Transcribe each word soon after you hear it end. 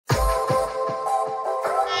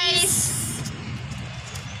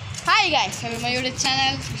guys, welcome to my YouTube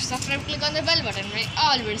channel. Subscribe, click on the bell button.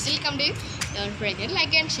 All videos will come to you. Don't forget,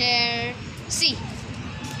 like and share. See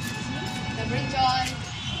the brinjal.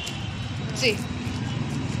 See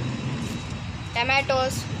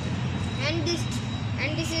tomatoes. And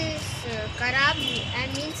this is kharab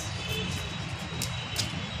and means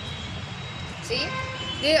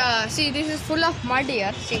See this is full of mud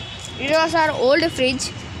here. See, it was our old fridge.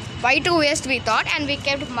 Why to waste we thought, and we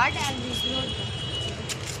kept mud and we grew it.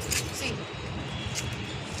 See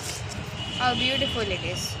how beautiful it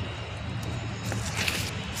is.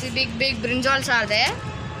 See, big brinjals are there.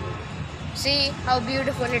 See how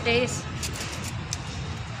beautiful it is.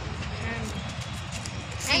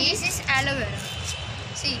 and this is aloe vera.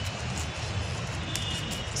 See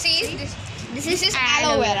This is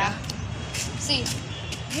aloe vera. See,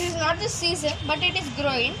 this is not the season, but it is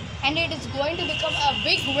growing and it is going to become a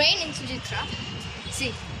big rain in Sujitra.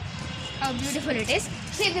 See how beautiful it is.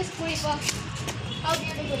 See this creeper, how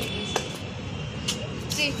beautiful it is.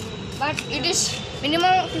 See, but it is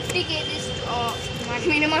minimum 50 kgs or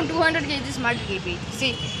minimum 200 kgs mud keeping.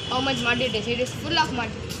 See how much mud it is. It is full of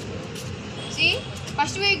mud. See,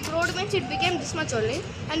 first we growed means it became this much only,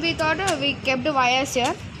 and we thought we kept the wires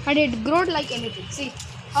here and it growed like anything. See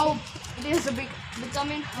how it is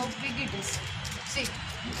becoming how big it is. See,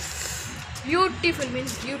 beautiful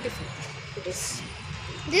means beautiful it is.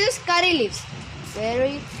 This is curry leaves,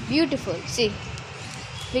 very beautiful. See,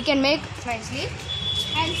 we can make nicely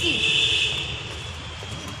and see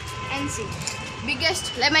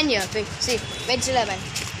biggest lemon here. Big, see, veg lemon.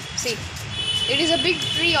 See, it is a big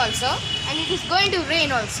tree also, and it is going to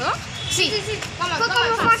rain also. See, come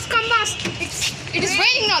fast. It is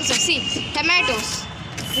raining also. See, tomatoes.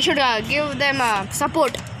 We should give them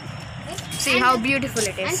support. See how beautiful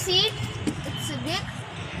it And is. see it, it's a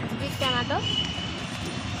big tomato.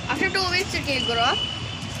 After 2 weeks it will grow up.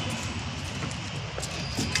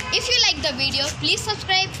 If you like the video, please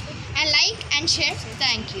subscribe and like and share.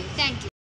 Thank you.